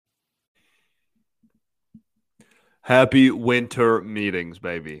Happy winter meetings,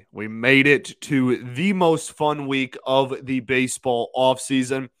 baby. We made it to the most fun week of the baseball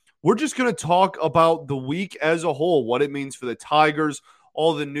offseason. We're just going to talk about the week as a whole, what it means for the Tigers,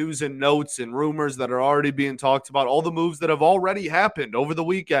 all the news and notes and rumors that are already being talked about, all the moves that have already happened over the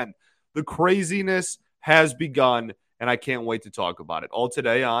weekend. The craziness has begun, and I can't wait to talk about it. All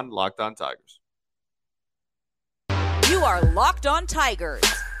today on Locked On Tigers. You are Locked On Tigers,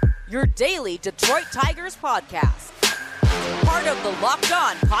 your daily Detroit Tigers podcast. Part of the Locked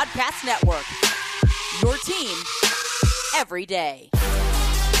On Podcast Network, your team every day.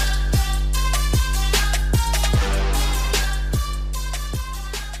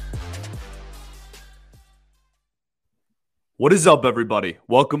 What is up, everybody?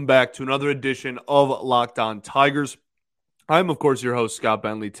 Welcome back to another edition of Locked On Tigers. I'm, of course, your host, Scott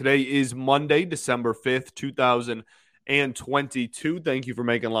Bentley. Today is Monday, December 5th, 2022. Thank you for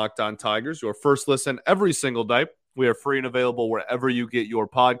making Locked On Tigers your first listen every single day. We are free and available wherever you get your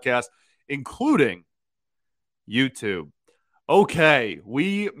podcast, including YouTube. Okay,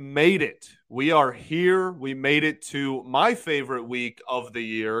 we made it. We are here. We made it to my favorite week of the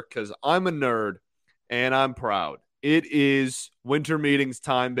year because I'm a nerd and I'm proud. It is winter meetings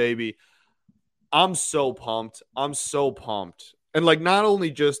time, baby. I'm so pumped. I'm so pumped. And not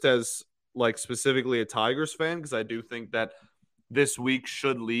only just as specifically a Tigers fan, because I do think that this week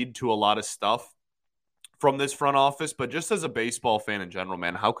should lead to a lot of stuff from this front office, but just as a baseball fan in general,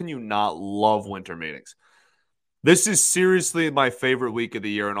 man, how can you not love winter meetings? This is seriously my favorite week of the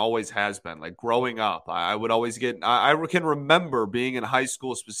year and always has been. Growing up, I would always I can remember being in high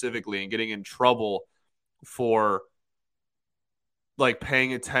school specifically and getting in trouble for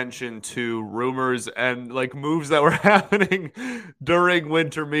paying attention to rumors and moves that were happening during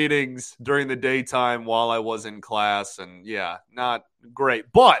winter meetings during the daytime while I was in class. And yeah, not great,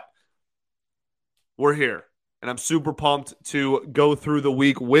 but we're here and I'm super pumped to go through the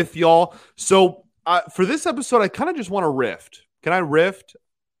week with y'all. So for this episode, I kind of just want to rift. Can I rift?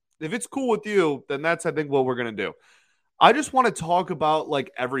 If it's cool with you, then that's, I think, what we're going to do. I just want to talk about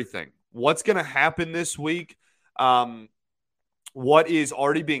everything. What's going to happen this week? What is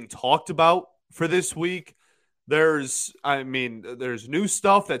already being talked about for this week. There's new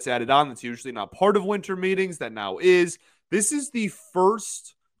stuff that's added on that's usually not part of winter meetings that now is. This is the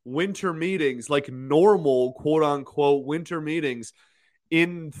first winter meetings, normal, quote unquote, winter meetings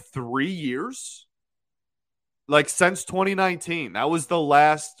in 3 years. Since 2019. That was the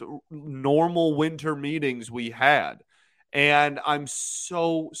last normal winter meetings we had. And I'm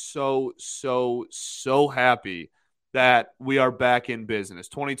so happy that we are back in business.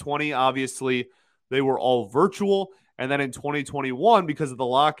 2020, obviously, they were all virtual. And then in 2021, because of the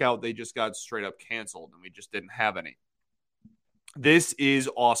lockout, they just got straight up canceled and we just didn't have any. This is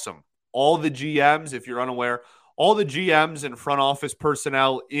awesome. All the GMs, if you're unaware, all the GMs and front office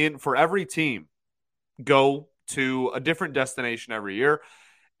personnel for every team go to a different destination every year.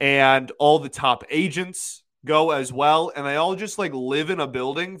 And all the top agents go as well. And they all just live in a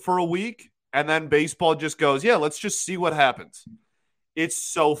building for a week. And then baseball just goes, yeah, let's just see what happens. It's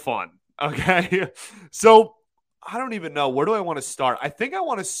so fun. Okay. So I don't even know. Where do I want to start? I think I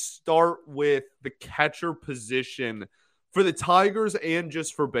want to start with the catcher position for the Tigers and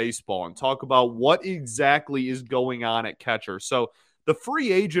just for baseball and talk about what exactly is going on at catcher. So the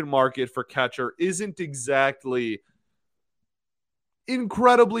free agent market for catcher isn't exactly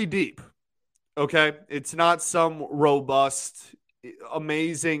incredibly deep. Okay. It's not some robust,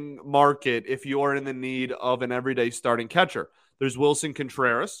 amazing market if you are in the need of an everyday starting catcher. There's Wilson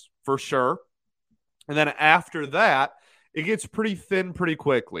Contreras for sure. And then after that, it gets pretty thin pretty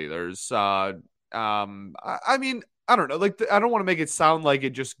quickly. There's, I don't know. I don't want to make it sound like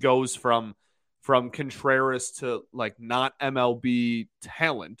it just goes from Contreras to not MLB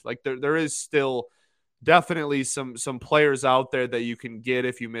talent. There is still definitely some players out there that you can get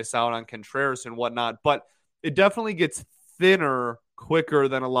if you miss out on Contreras and whatnot, but it definitely gets thinner quicker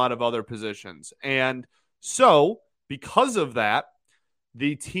than a lot of other positions. And so because of that,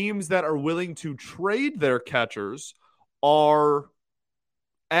 the teams that are willing to trade their catchers are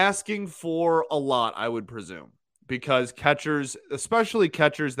asking for a lot, I would presume, because catchers, especially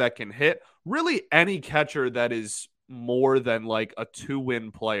catchers that can hit, really any catcher that is more than a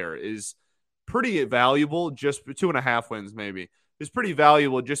 2-win player is pretty valuable. Just 2.5 wins maybe is pretty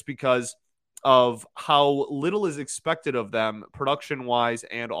valuable just because of how little is expected of them production-wise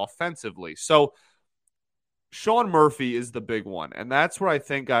and offensively. So Sean Murphy is the big one, and that's where I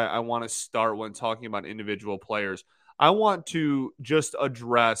think I want to start when talking about individual players. I want to just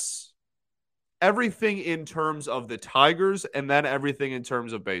address everything in terms of the Tigers and then everything in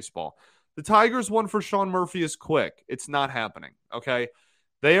terms of baseball. The Tigers one for Sean Murphy is quick. It's not happening, okay?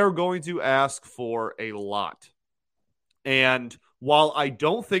 They are going to ask for a lot. And while I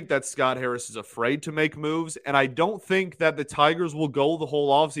don't think that Scott Harris is afraid to make moves, and I don't think that the Tigers will go the whole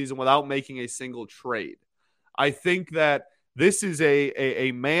offseason without making a single trade, I think that this is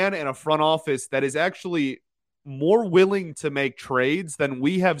a man in a front office that is actually more willing to make trades than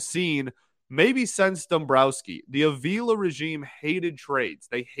we have seen maybe since Dombrowski. The Avila regime hated trades.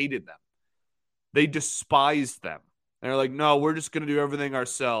 They hated them. They despised them. They're like, no, we're just going to do everything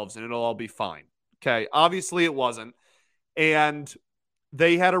ourselves and it'll all be fine. Okay, obviously it wasn't. And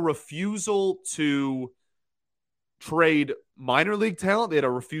they had a refusal to trade minor league talent. They had a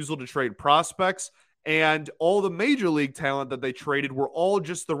refusal to trade prospects. And all the major league talent that they traded were all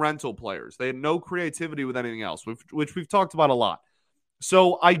just the rental players. They had no creativity with anything else, which we've talked about a lot.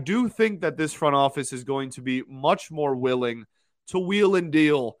 So I do think that this front office is going to be much more willing to wheel and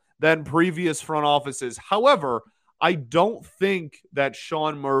deal than previous front offices. However, I don't think that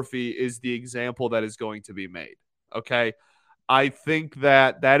Sean Murphy is the example that is going to be made. Okay. I think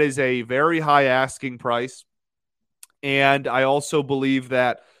that that is a very high asking price. And I also believe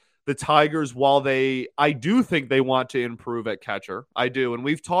that the Tigers, while I do think they want to improve at catcher. I do. And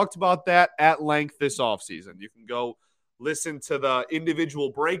we've talked about that at length this offseason. You can go listen to the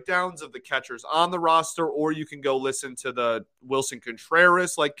individual breakdowns of the catchers on the roster, or you can go listen to the Wilson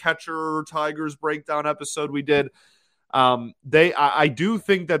Contreras, like catcher Tigers breakdown episode we did. I do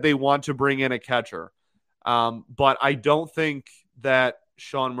think that they want to bring in a catcher. But I don't think that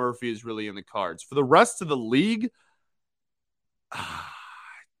Sean Murphy is really in the cards. For the rest of the league,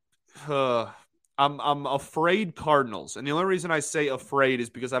 I'm afraid Cardinals. And the only reason I say afraid is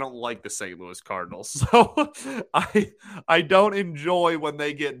because I don't like the St. Louis Cardinals. So I don't enjoy when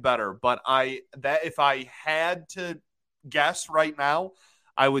they get better. But if I had to guess right now,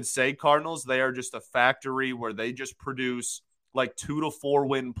 I would say Cardinals. They are just a factory where they just produce like 2 to 4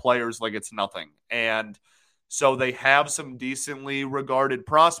 win players like it's nothing. And so they have some decently regarded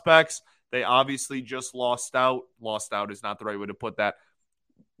prospects. They obviously just lost out. Lost out is not the right way to put that.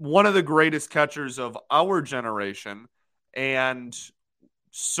 One of the greatest catchers of our generation, and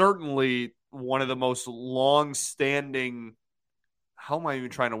certainly one of the most long-standing, how am I even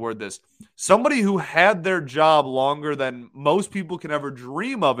trying to word this? Somebody who had their job longer than most people can ever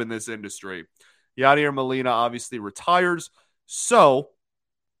dream of in this industry. Yadier Molina obviously retires. So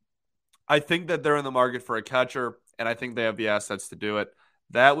I think that they're in the market for a catcher, and I think they have the assets to do it.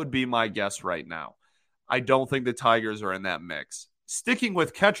 That would be my guess right now. I don't think the Tigers are in that mix. Sticking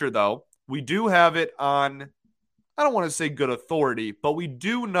with catcher, though, we do have it on, I don't want to say good authority, but we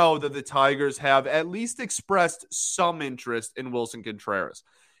do know that the Tigers have at least expressed some interest in Wilson Contreras.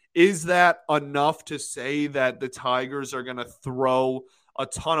 Is that enough to say that the Tigers are going to throw a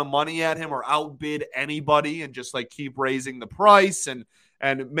ton of money at him or outbid anybody and just like keep raising the price and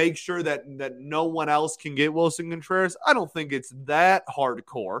make sure that no one else can get Wilson Contreras? I don't think it's that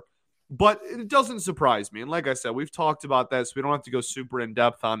hardcore. But it doesn't surprise me. And like I said, we've talked about this. We don't have to go super in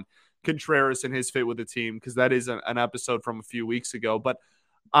depth on Contreras and his fit with the team because that is an episode from a few weeks ago. But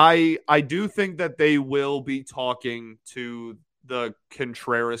I do think that they will be talking to the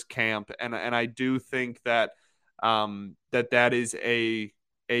Contreras camp. And I do think that that is a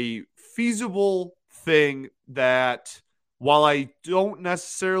feasible thing that while I don't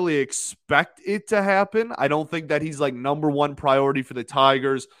necessarily expect it to happen, I don't think that he's like number one priority for the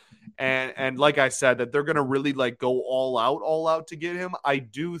Tigers. And like I said, that they're going to really like go all out to get him. I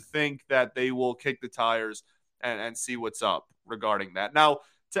do think that they will kick the tires and see what's up regarding that. Now,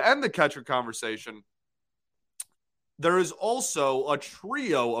 to end the catcher conversation, there is also a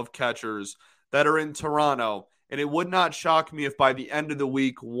trio of catchers that are in Toronto, and it would not shock me if by the end of the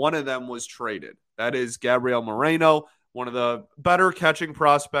week, one of them was traded. That is Gabriel Moreno, one of the better catching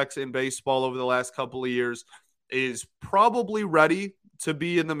prospects in baseball over the last couple of years, is probably ready to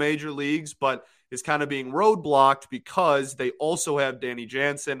be in the major leagues, but is kind of being roadblocked because they also have Danny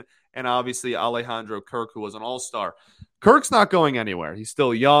Jansen and obviously Alejandro Kirk, who was an all-star. Kirk's not going anywhere. He's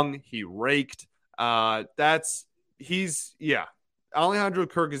still young. He raked. Alejandro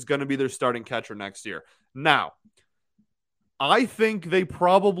Kirk is going to be their starting catcher next year. Now, I think they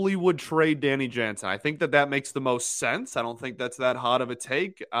probably would trade Danny Jansen. I think that makes the most sense. I don't think that's that hot of a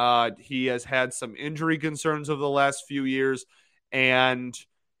take. He has had some injury concerns over the last few years and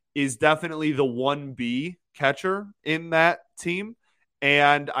is definitely the 1B catcher in that team.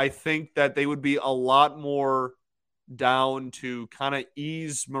 And I think that they would be a lot more down to kind of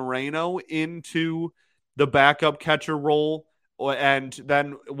ease Moreno into the backup catcher role. And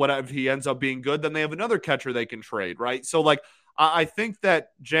then what if he ends up being good, then they have another catcher they can trade, right? So like, I think that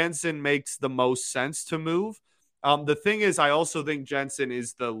Jansen makes the most sense to move. The thing is, I also think Jansen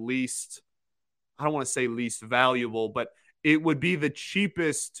is the least, I don't want to say least valuable, but it would be the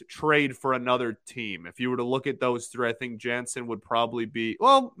cheapest trade for another team. If you were to look at those three, I think Jansen would probably be,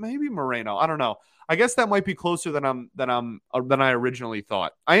 well, maybe Moreno. I don't know. I guess that might be closer than I originally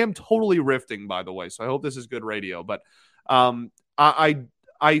thought. I am totally riffing, by the way, so I hope this is good radio. But I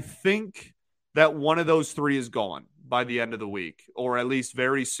think that one of those three is gone by the end of the week, or at least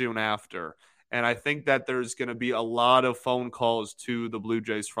very soon after. And I think that there's going to be a lot of phone calls to the Blue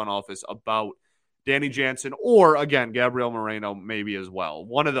Jays front office about Danny Jansen, or again, Gabriel Moreno, maybe as well.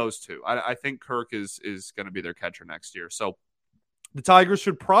 One of those two. I think Kirk is going to be their catcher next year. So the Tigers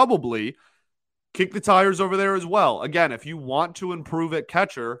should probably kick the tires over there as well. Again, if you want to improve at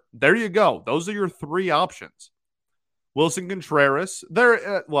catcher, there you go. Those are your three options. Willson Contreras.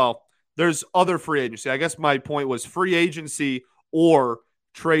 There's other free agency. I guess my point was free agency or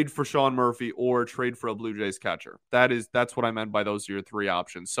trade for Sean Murphy or trade for a Blue Jays catcher. That's what I meant by those are your three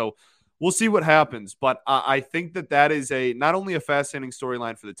options. So we'll see what happens. But I think that is not only a fascinating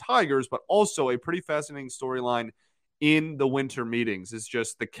storyline for the Tigers, but also a pretty fascinating storyline in the winter meetings. Is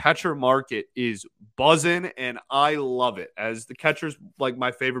just the catcher market is buzzing, and I love it. As the catcher's like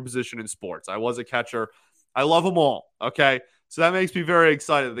my favorite position in sports. I was a catcher. I love them all. Okay. So that makes me very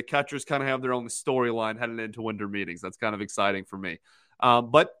excited. The catchers kind of have their own storyline heading into winter meetings. That's kind of exciting for me.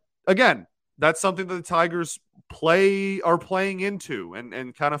 But again, that's something that the Tigers are playing into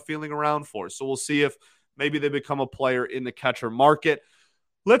and kind of feeling around for. So we'll see if maybe they become a player in the catcher market.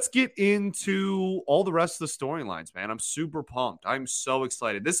 Let's get into all the rest of the storylines, man. I'm super pumped. I'm so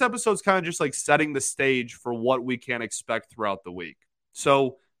excited. This episode's kind of just like setting the stage for what we can expect throughout the week.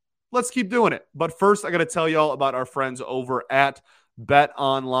 So let's keep doing it. But first, I got to tell y'all about our friends over at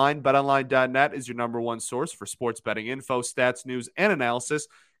BetOnline. BetOnline.net is your number one source for sports betting info, stats, news, and analysis.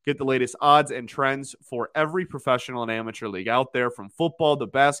 Get the latest odds and trends for every professional and amateur league out there, from football to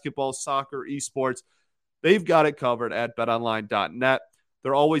basketball, soccer, esports. They've got it covered at BetOnline.net.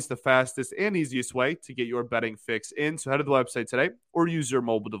 They're always the fastest and easiest way to get your betting fix in. So head to the website today or use your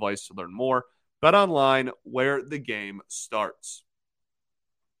mobile device to learn more. BetOnline, where the game starts.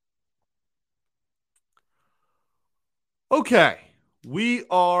 Okay, we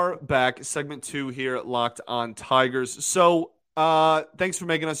are back. Segment 2 here at Locked On Tigers. So thanks for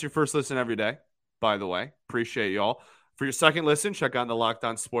making us your first listen every day, by the way. Appreciate y'all. For your second listen, check out the Locked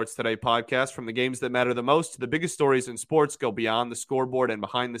On Sports Today podcast. From the games that matter the most to the biggest stories in sports, go beyond the scoreboard and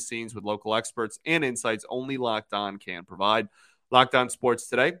behind the scenes with local experts and insights only Locked On can provide. Locked On Sports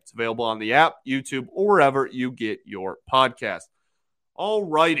Today. It's available on the app, YouTube, or wherever you get your podcast. All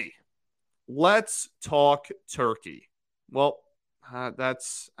righty. Let's talk turkey. Well, I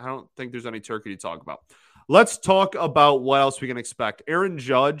don't think there's any turkey to talk about. Let's talk about what else we can expect. Aaron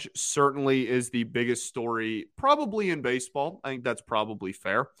Judge certainly is the biggest story probably in baseball. I think that's probably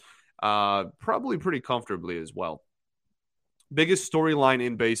fair. Probably pretty comfortably as well. Biggest storyline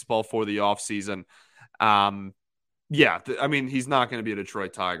in baseball for the offseason. He's not going to be a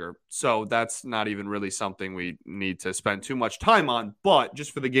Detroit Tiger. So that's not even really something we need to spend too much time on. But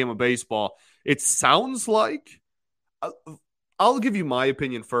just for the game of baseball, it sounds like I'll give you my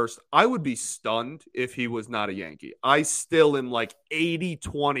opinion first. I would be stunned if he was not a Yankee. I still am like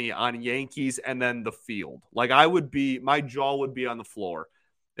 80-20 on Yankees and then the field. Like my jaw would be on the floor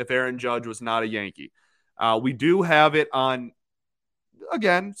if Aaron Judge was not a Yankee. We do have it on,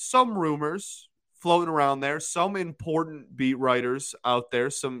 again, some rumors floating around there, some important beat writers out there,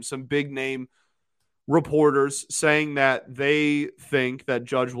 some big name reporters saying that they think that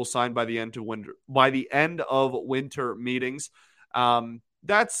Judge will sign by the end of winter meetings.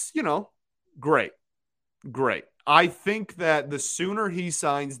 That's, great. I think that the sooner he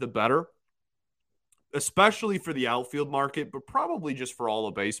signs, the better, especially for the outfield market, but probably just for all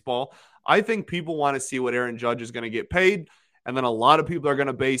of baseball. I think people want to see what Aaron Judge is going to get paid. And then a lot of people are going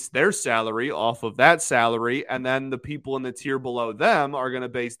to base their salary off of that salary. And then the people in the tier below them are going to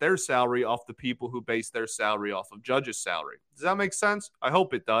base their salary off the people who base their salary off of Judge's salary. Does that make sense? I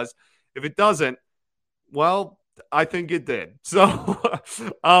hope it does. If it doesn't, well, I think it did. So,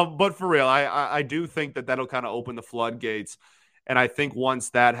 but for real, I do think that that'll kind of open the floodgates. And I think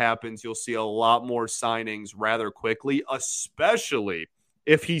once that happens, you'll see a lot more signings rather quickly, especially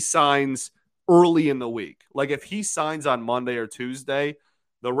if he signs early in the week. Like if he signs on Monday or Tuesday,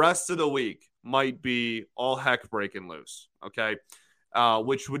 the rest of the week might be all heck breaking loose. Okay.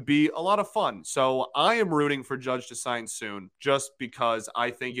 Which would be a lot of fun. So I am rooting for Judge to sign soon just because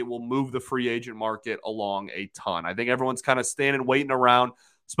I think it will move the free agent market along a ton. I think everyone's kind of standing, waiting around,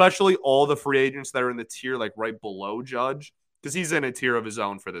 especially all the free agents that are in the tier like right below Judge. because he's in a tier of his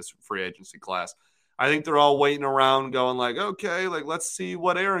own for this free agency class. I think they're all waiting around going like, okay, like let's see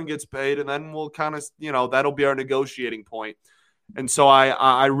what Aaron gets paid. And then we'll kind of, that'll be our negotiating point. And so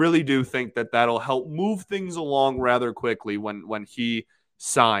I really do think that that'll help move things along rather quickly when he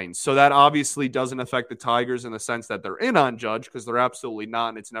signs. So that obviously doesn't affect the Tigers in the sense that they're in on Judge, because they're absolutely not,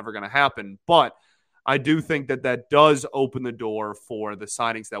 and it's never going to happen. But I do think that does open the door for the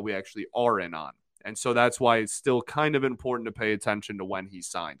signings that we actually are in on. And so that's why it's still kind of important to pay attention to when he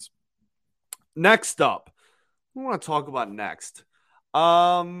signs. Next up, what do I want to talk about next?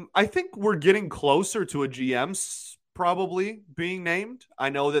 I think we're getting closer to a GM probably being named. I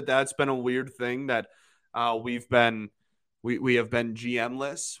know that that's been a weird thing that we have been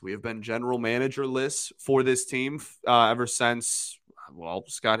GM-less. We have been general manager-less for this team ever since,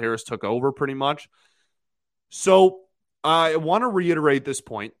 Scott Harris took over pretty much. So I want to reiterate this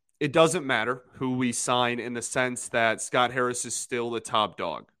point. It doesn't matter who we sign in the sense that Scott Harris is still the top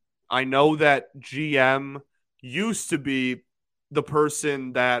dog. I know that GM used to be the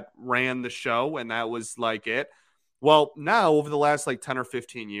person that ran the show, and that was like it. Well, now over the last 10 or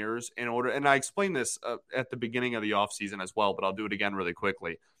 15 years, and I explained this at the beginning of the offseason as well, but I'll do it again really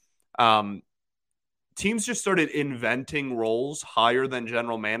quickly. Teams just started inventing roles higher than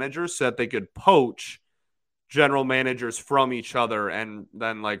general managers so that they could poach general managers from each other and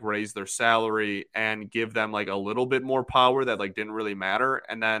then raise their salary and give them a little bit more power that didn't really matter.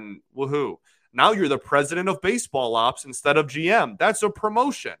 And then woohoo, now you're the president of baseball ops instead of GM. That's a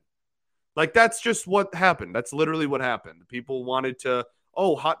promotion. That's just what happened. That's literally what happened. People wanted to,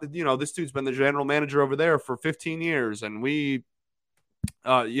 this dude's been the general manager over there for 15 years and he's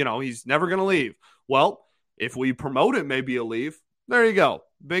never going to leave. Well, if we promote him, maybe he'll leave. There you go.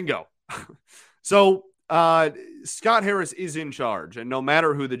 Bingo. So Scott Harris is in charge, and no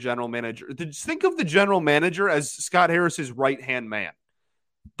matter who the general manager, think of the general manager as Scott Harris's right-hand man.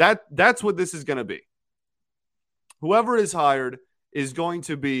 That's what this is going to be. Whoever is hired is going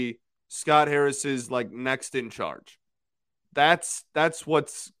to be Scott Harris's next in charge. That's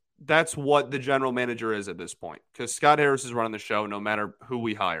what the general manager is at this point, because Scott Harris is running the show no matter who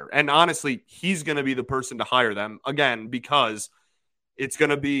we hire. And honestly, he's going to be the person to hire them again, because it's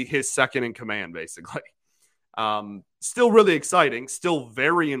going to be his second in command, basically. Still really exciting, still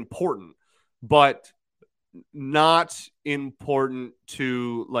very important, but not important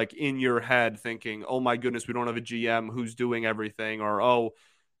to in your head thinking, oh my goodness, we don't have a GM who's doing everything, or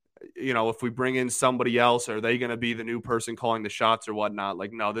if we bring in somebody else, are they going to be the new person calling the shots or whatnot?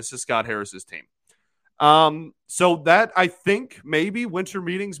 No, this is Scott Harris's team. So that, I think maybe winter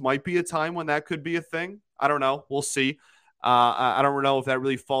meetings might be a time when that could be a thing. I don't know. We'll see. I don't know if that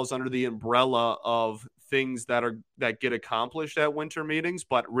really falls under the umbrella of things that get accomplished at winter meetings,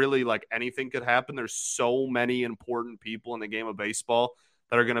 but really anything could happen. There's so many important people in the game of baseball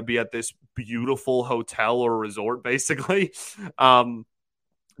that are going to be at this beautiful hotel or resort, basically,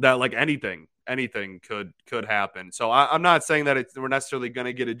 that anything could happen. So I'm not saying that we're necessarily going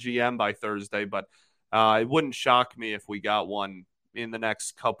to get a GM by Thursday, but it wouldn't shock me if we got one in the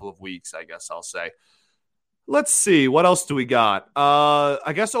next couple of weeks, I guess I'll say. Let's see. What else do we got?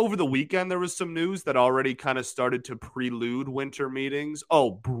 I guess over the weekend, there was some news that already kind of started to prelude winter meetings.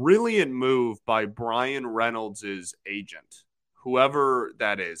 Oh, brilliant move by Brian Reynolds' agent, whoever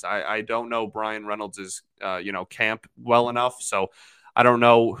that is. I don't know Brian Reynolds' camp well enough, so I don't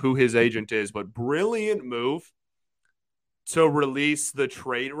know who his agent is, but brilliant move to release the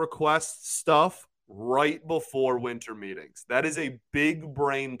trade request stuff right before winter meetings. That is a big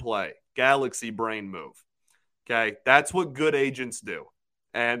brain play, galaxy brain move. Okay, that's what good agents do.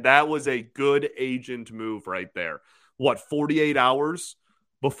 And that was a good agent move right there. 48 hours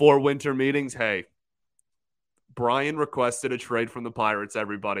before winter meetings? Hey, Brian requested a trade from the Pirates,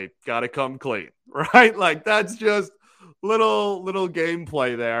 everybody. Got to come clean, right? That's just little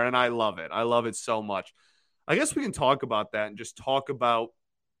gameplay there, and I love it. I love it so much. I guess we can talk about that and just talk about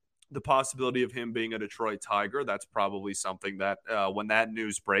the possibility of him being a Detroit Tiger. That's probably something that when that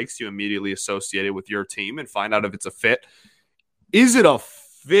news breaks, you immediately associate it with your team and find out if it's a fit. Is it a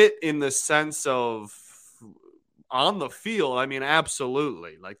fit in the sense of on the field? I mean,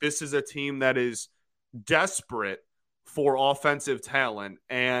 absolutely. This is a team that is desperate for offensive talent,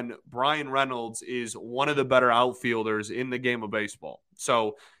 and Brian Reynolds is one of the better outfielders in the game of baseball.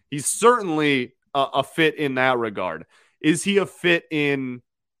 So he's certainly a fit in that regard. Is he a fit in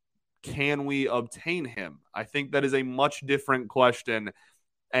can we obtain him? I think that is a much different question,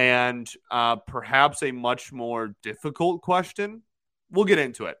 and perhaps a much more difficult question. We'll get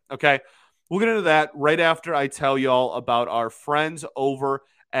into it, okay? We'll get into that right after I tell y'all about our friends over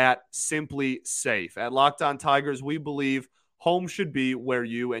at Simply Safe. At Locked On Tigers, we believe home should be where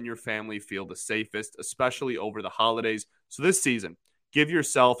you and your family feel the safest, especially over the holidays. So this season, give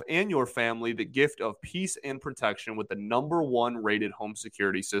yourself and your family the gift of peace and protection with the #1 rated home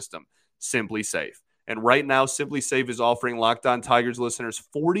security system, Simply Safe. And right now, Simply Safe is offering Locked On Tigers listeners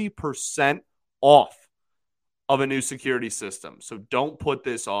 40% off of a new security system. So don't put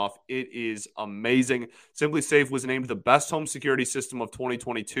this off. It is amazing. Simply Safe was named the best home security system of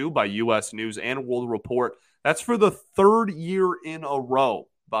 2022 by U.S. News and World Report. That's for the 3rd year in a row,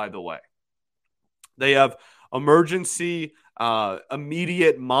 by the way. They have emergency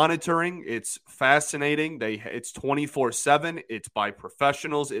immediate monitoring. It's fascinating. It's 24/7. It's by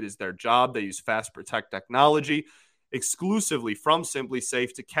professionals. It is their job. They use Fast Protect technology exclusively from Simply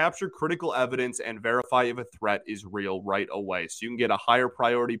Safe to capture critical evidence and verify if a threat is real right away. So you can get a higher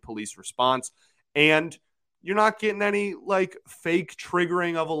priority police response, and you're not getting any like fake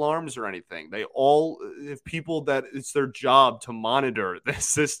triggering of alarms or anything. They all have people that it's their job to monitor this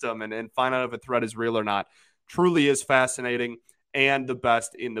system and find out if a threat is real or not. Truly is fascinating and the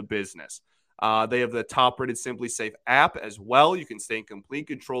best in the business. They have the top-rated Simply Safe app as well. You can stay in complete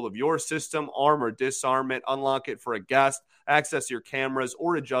control of your system, arm or disarm it, unlock it for a guest, access your cameras,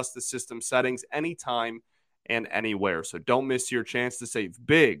 or adjust the system settings anytime and anywhere. So don't miss your chance to save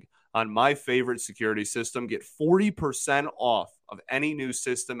big on my favorite security system. Get 40% off of any new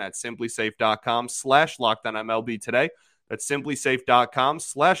system at simplysafe.com/LockedOnMLB today. That's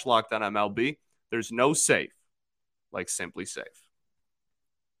simplysafe.com/LockedOnMLB. There's no safe like Simply Safe.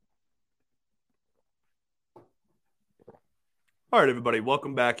 All right, everybody,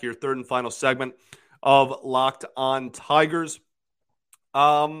 welcome back here. 3rd and final segment of Locked On Tigers.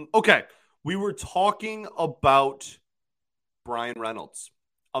 Okay, we were talking about Bryan Reynolds.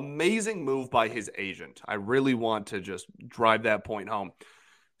 Amazing move by his agent. I really want to just drive that point home.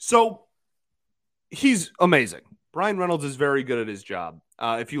 So he's amazing. Bryan Reynolds is very good at his job.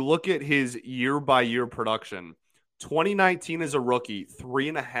 If you look at his year-by-year production, 2019 as a rookie,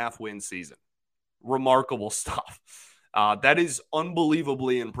 3.5-win season. Remarkable stuff. That is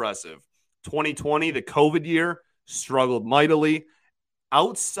unbelievably impressive. 2020, the COVID year, struggled mightily.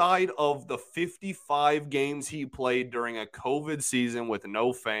 Outside of the 55 games he played during a COVID season with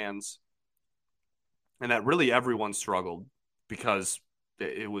no fans, and that really everyone struggled because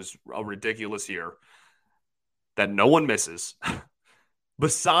it was a ridiculous year that no one misses.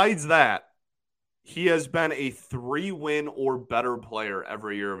 Besides that, he has been a 3-win or better player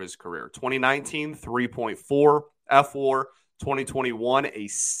every year of his career. 2019, 3.4 F4. 2021, a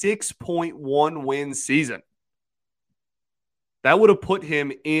 6.1 win season. That would have put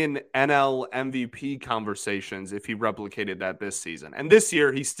him in NL MVP conversations if he replicated that this season. And this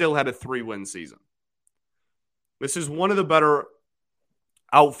year, he still had a 3-win season. This is one of the better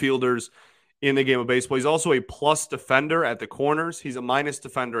outfielders in the game of baseball. He's also a plus defender at the corners. He's a minus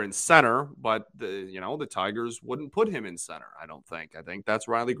defender in center, but the Tigers wouldn't put him in center, I don't think. I think that's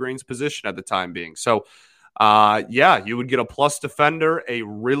Riley Green's position at the time being. So, you would get a plus defender, a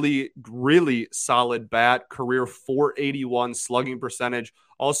really, really solid bat, career .481 slugging percentage,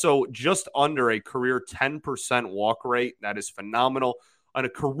 also just under a career 10% walk rate. That is phenomenal. On a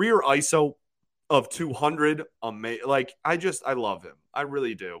career ISO of 200, I love him. I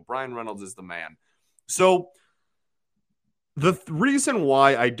really do. Bryan Reynolds is the man. So the reason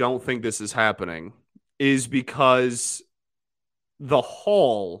why I don't think this is happening is because the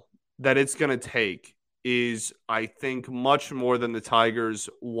haul that it's going to take is, I think, much more than the Tigers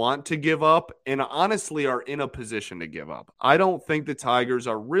want to give up and honestly are in a position to give up. I don't think the Tigers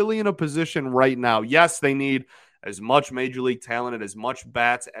are really in a position right now. Yes, they need as much major league talent and as much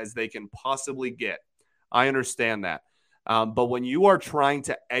bats as they can possibly get. I understand that. But when you are trying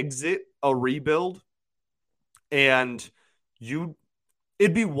to exit a rebuild and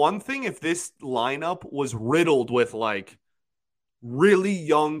it'd be one thing if this lineup was riddled with really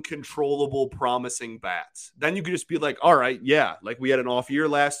young, controllable, promising bats. Then you could just be like, all right, yeah, we had an off year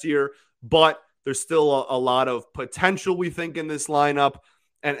last year, but there's still a lot of potential, we think, in this lineup.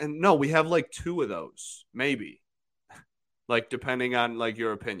 And no, we have 2 of those, maybe, depending on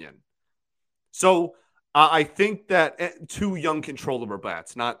your opinion. So I think that 2 young, controllable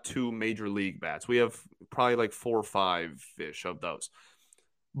bats, not 2 major league bats. We have probably 4 or 5-ish of those.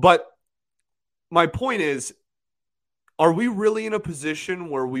 But my point is, are we really in a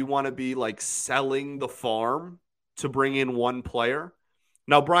position where we want to be selling the farm to bring in one player?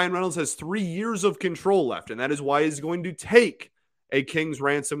 Now, Bryan Reynolds has 3 years of control left, and that is why he's going to take a king's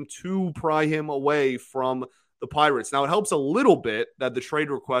ransom to pry him away from the Pirates. Now, it helps a little bit that the trade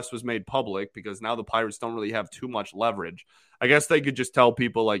request was made public because now the Pirates don't really have too much leverage. I guess they could just tell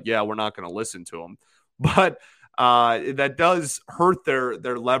people yeah, we're not going to listen to him. But That does hurt their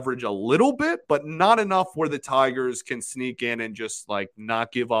leverage a little bit, but not enough where the Tigers can sneak in and just like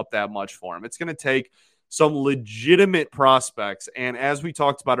not give up that much for him. It's going to take some legitimate prospects. And as we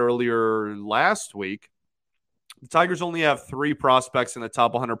talked about earlier last week, the Tigers only have 3 prospects in the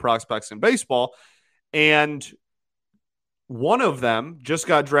top 100 prospects in baseball. And one of them just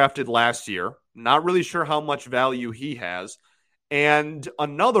got drafted last year. Not really sure how much value he has. And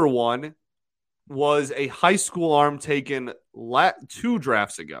another one was a high school arm taken 2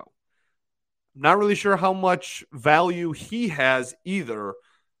 drafts ago. Not really sure how much value he has either.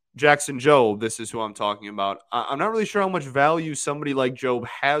 Jackson Jobe, this is who I'm talking about. I'm not really sure how much value somebody like Jobe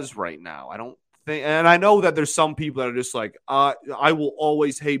has right now. I don't think, and I know that there's some people that are just like, I will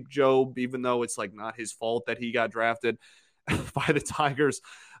always hate Jobe, even though it's like not his fault that he got drafted by the Tigers.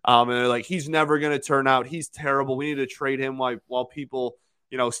 And they're like, he's never going to turn out. He's terrible. We need to trade him while people,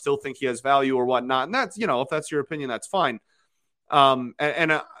 still think he has value or whatnot. And that's, if that's your opinion, that's fine.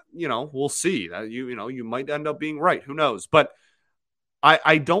 We'll see. You might end up being right. Who knows? But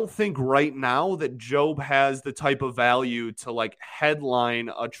I don't think right now that Jobe has the type of value to like headline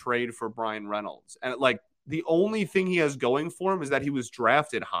a trade for Bryan Reynolds. And like the only thing he has going for him is that he was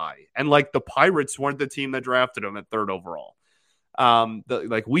drafted high. And like the Pirates weren't the team that drafted him at 3rd overall.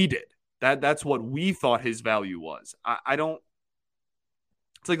 Like we did. That's what we thought his value was. I don't.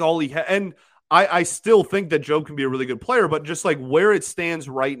 It's like all he had. And I still think that Jobe can be a really good player, but just like where it stands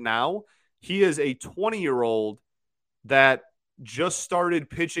right now, he is a 20-year-old that just started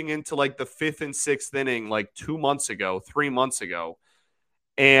pitching into like the 5th and 6th inning like 3 months ago.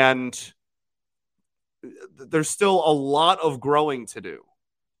 And there's still a lot of growing to do.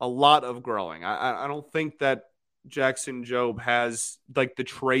 A lot of growing. I don't think that Jackson Jobe has like the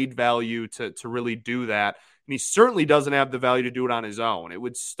trade value to really do that. And he certainly doesn't have the value to do it on his own. It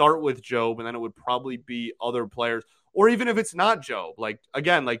would start with Jobe, and then it would probably be other players. Or even if it's not Jobe, like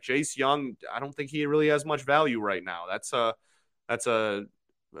Jace Young, I don't think he really has much value right now. That's a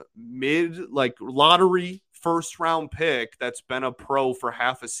mid lottery 1st round pick that's been a pro for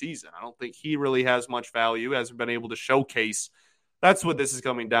half a season. I don't think he really has much value, hasn't been able to showcase. That's what this is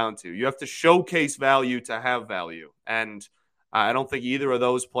coming down to. You have to showcase value to have value. And I don't think either of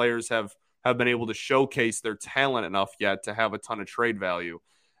those players have been able to showcase their talent enough yet to have a ton of trade value.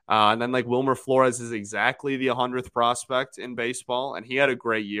 And then like Wilmer Flores is exactly the 100th prospect in baseball, and he had a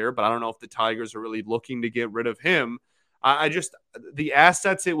great year, but I don't know if the Tigers are really looking to get rid of him. The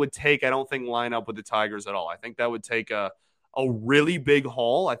assets it would take, I don't think line up with the Tigers at all. I think that would take a really big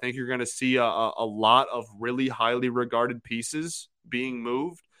haul. I think you're going to see a lot of really highly regarded pieces being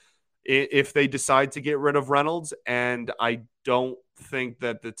moved if they decide to get rid of Reynolds. And I don't think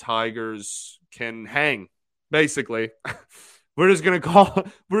that the Tigers can hang, basically. We're just going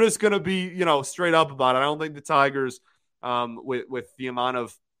to be, straight up about it. I don't think the Tigers, with the amount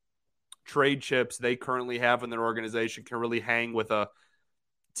of trade chips they currently have in their organization, can really hang with a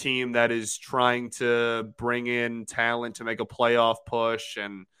team that is trying to bring in talent to make a playoff push.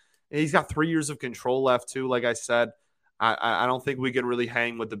 And he's got 3 years of control left too. Like I said, I don't think we can really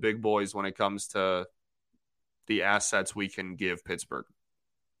hang with the big boys when it comes to the assets we can give Pittsburgh.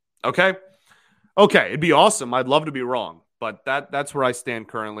 Okay. It'd be awesome. I'd love to be wrong, but that's where I stand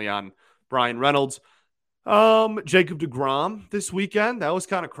currently on Bryan Reynolds. Jacob deGrom this weekend. That was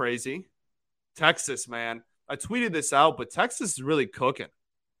kind of crazy. Texas, man. I tweeted this out, but Texas is really cooking.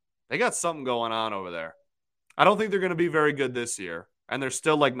 They got something going on over there. I don't think they're going to be very good this year. And they're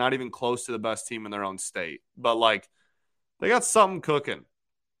still like not even close to the best team in their own state. But like they got something cooking.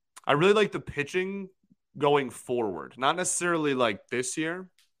 I really like the pitching going forward. Not necessarily like this year.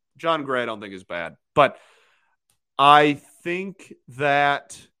 John Gray I don't think is bad. But I think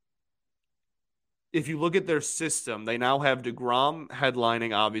that if you look at their system, they now have deGrom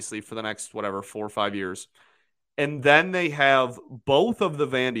headlining, obviously, for the next, 4 or 5 years. And then they have both of the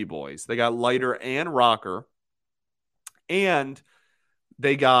Vandy boys. They got Leiter and Rocker. And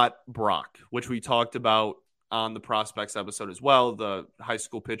they got Brock, which we talked about on the prospects episode as well, the high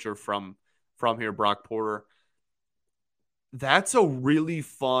school pitcher from here, Brock Porter. That's a really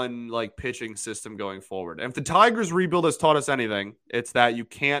fun pitching system going forward. And if the Tigers rebuild has taught us anything, it's that you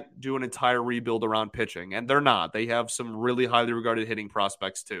can't do an entire rebuild around pitching. And they're not. They have some really highly regarded hitting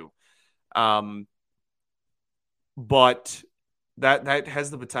prospects too. But that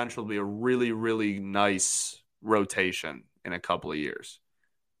has the potential to be a really, really nice rotation in a couple of years.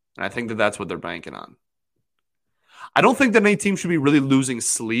 And I think that's what they're banking on. I don't think that any team should be really losing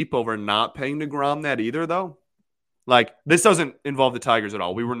sleep over not paying deGrom that either, though. This doesn't involve the Tigers at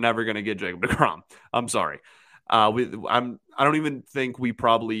all. We were never going to get Jacob deGrom. I'm sorry. I don't even think we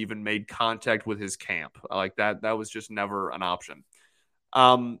probably even made contact with his camp. Like that was just never an option.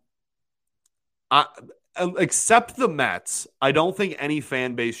 Except the Mets, I don't think any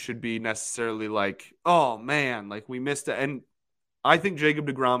fan base should be necessarily like, oh man, like we missed it. And I think Jacob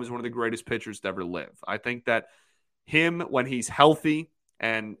deGrom is one of the greatest pitchers to ever live. I think that him, when he's healthy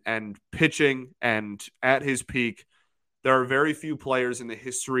and pitching and at his peak, there are very few players in the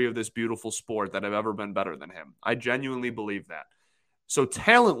history of this beautiful sport that have ever been better than him. I genuinely believe that. So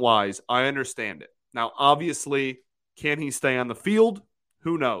talent-wise, I understand it. Now, obviously, can he stay on the field?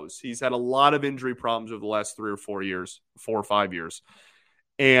 Who knows? He's had a lot of injury problems over the last 4 or 5 years.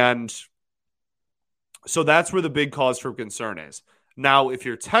 And so that's where the big cause for concern is. Now, if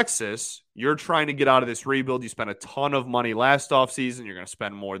you're Texas, you're trying to get out of this rebuild. You spent a ton of money last offseason. You're going to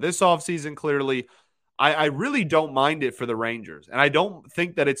spend more this offseason, clearly. I really don't mind it for the Rangers. And I don't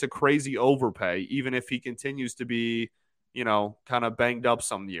think that it's a crazy overpay, even if he continues to be, kind of banged up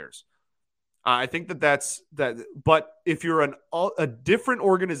some years. I think that's that. But if you're a different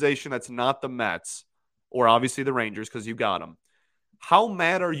organization that's not the Mets, or obviously the Rangers, because you got them, how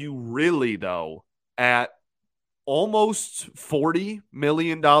mad are you really, though, at almost $40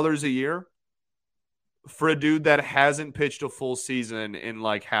 million a year for a dude that hasn't pitched a full season in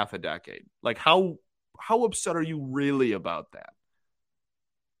like half a decade? Like how upset are you really about that?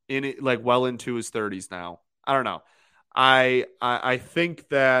 In it, like well into his 30s now. I don't know. I think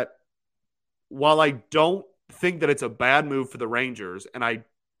that while I don't think that it's a bad move for the Rangers, and I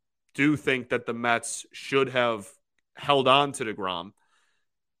do think that the Mets should have held on to DeGrom,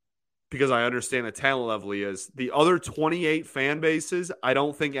 because I understand the talent level he is. The other 28 fan bases, I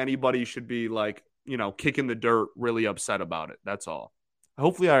don't think anybody should be like, kicking the dirt, really upset about it. That's all.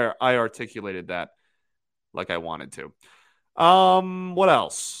 Hopefully I articulated that like I wanted to. What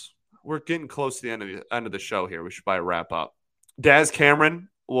else? We're getting close to the end of the show here. We should probably wrap up. Daz Cameron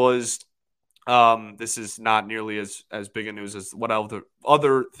was this is not nearly as big a news as what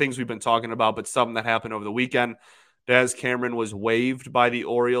other things we've been talking about, but something that happened over the weekend. Daz Cameron was waived by the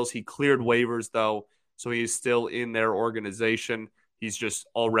Orioles. He cleared waivers, though, so he's still in their organization. He's just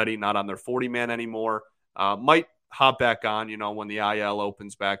already not on their 40-man anymore. Might hop back on, when the IL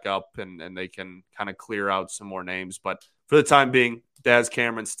opens back up and they can kind of clear out some more names. But for the time being, Daz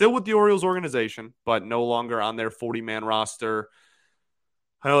Cameron still with the Orioles organization, but no longer on their 40-man roster.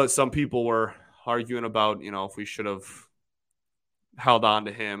 I know that some people were arguing about, if we should have held on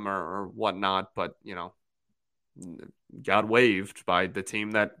to him or whatnot, but, got waived by the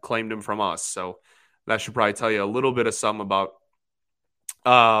team that claimed him from us. So that should probably tell you a little bit of something about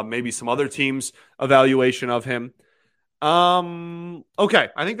maybe some other teams' evaluation of him. Okay,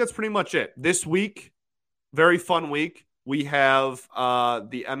 I think that's pretty much it. This week, very fun week. We have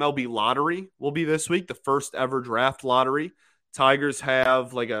the MLB lottery will be this week, the first ever draft lottery. Tigers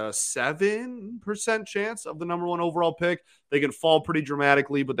have like a 7% chance of the number one overall pick. They can fall pretty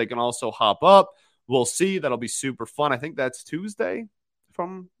dramatically, but they can also hop up. We'll see. That'll be super fun. I think that's Tuesday, if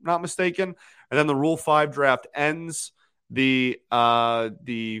I'm not mistaken. And then the Rule 5 draft ends. The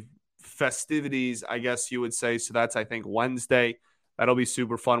festivities, I guess you would say. So that's, I think, Wednesday. That'll be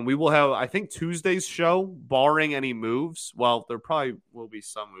super fun. We will have, I think, Tuesday's show, barring any moves. Well, there probably will be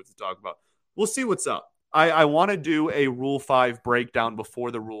some moves to talk about. We'll see what's up. I want to do a Rule 5 breakdown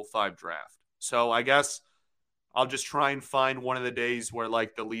before the Rule 5 draft. So I guess I'll just try and find one of the days where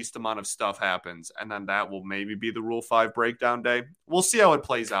like the least amount of stuff happens, and then that will maybe be the Rule 5 breakdown day. We'll see how it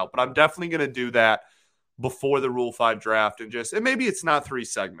plays out, but I'm definitely going to do that before the Rule 5 draft, and maybe it's not 3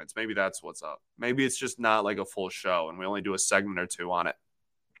 segments. Maybe that's what's up. Maybe it's just not like a full show and we only do a segment or 2 on it.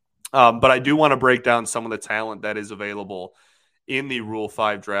 But I do want to break down some of the talent that is available in the Rule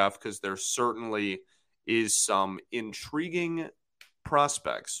 5 draft, because there certainly is some intriguing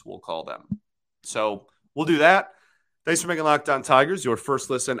prospects, we'll call them. So we'll do that. Thanks for making Locked On Tigers your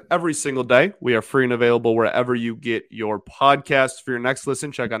first listen every single day. We are free and available wherever you get your podcasts. For your next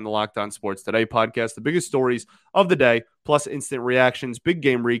listen, check on the Locked On Sports Today podcast, the biggest stories of the day, plus instant reactions, big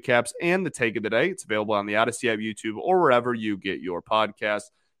game recaps, and the take of the day. It's available on the Odyssey app, YouTube, or wherever you get your podcasts,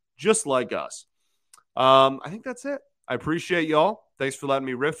 just like us. I think that's it. I appreciate y'all. Thanks for letting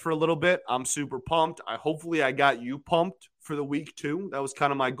me riff for a little bit. I'm super pumped. Hopefully I got you pumped for the week too. That was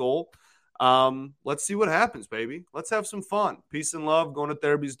kind of my goal. Let's see what happens, baby. Let's have some fun. Peace and love. Going to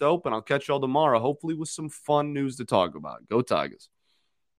therapy's dope, and I'll catch y'all tomorrow, hopefully with some fun news to talk about. Go Tigers.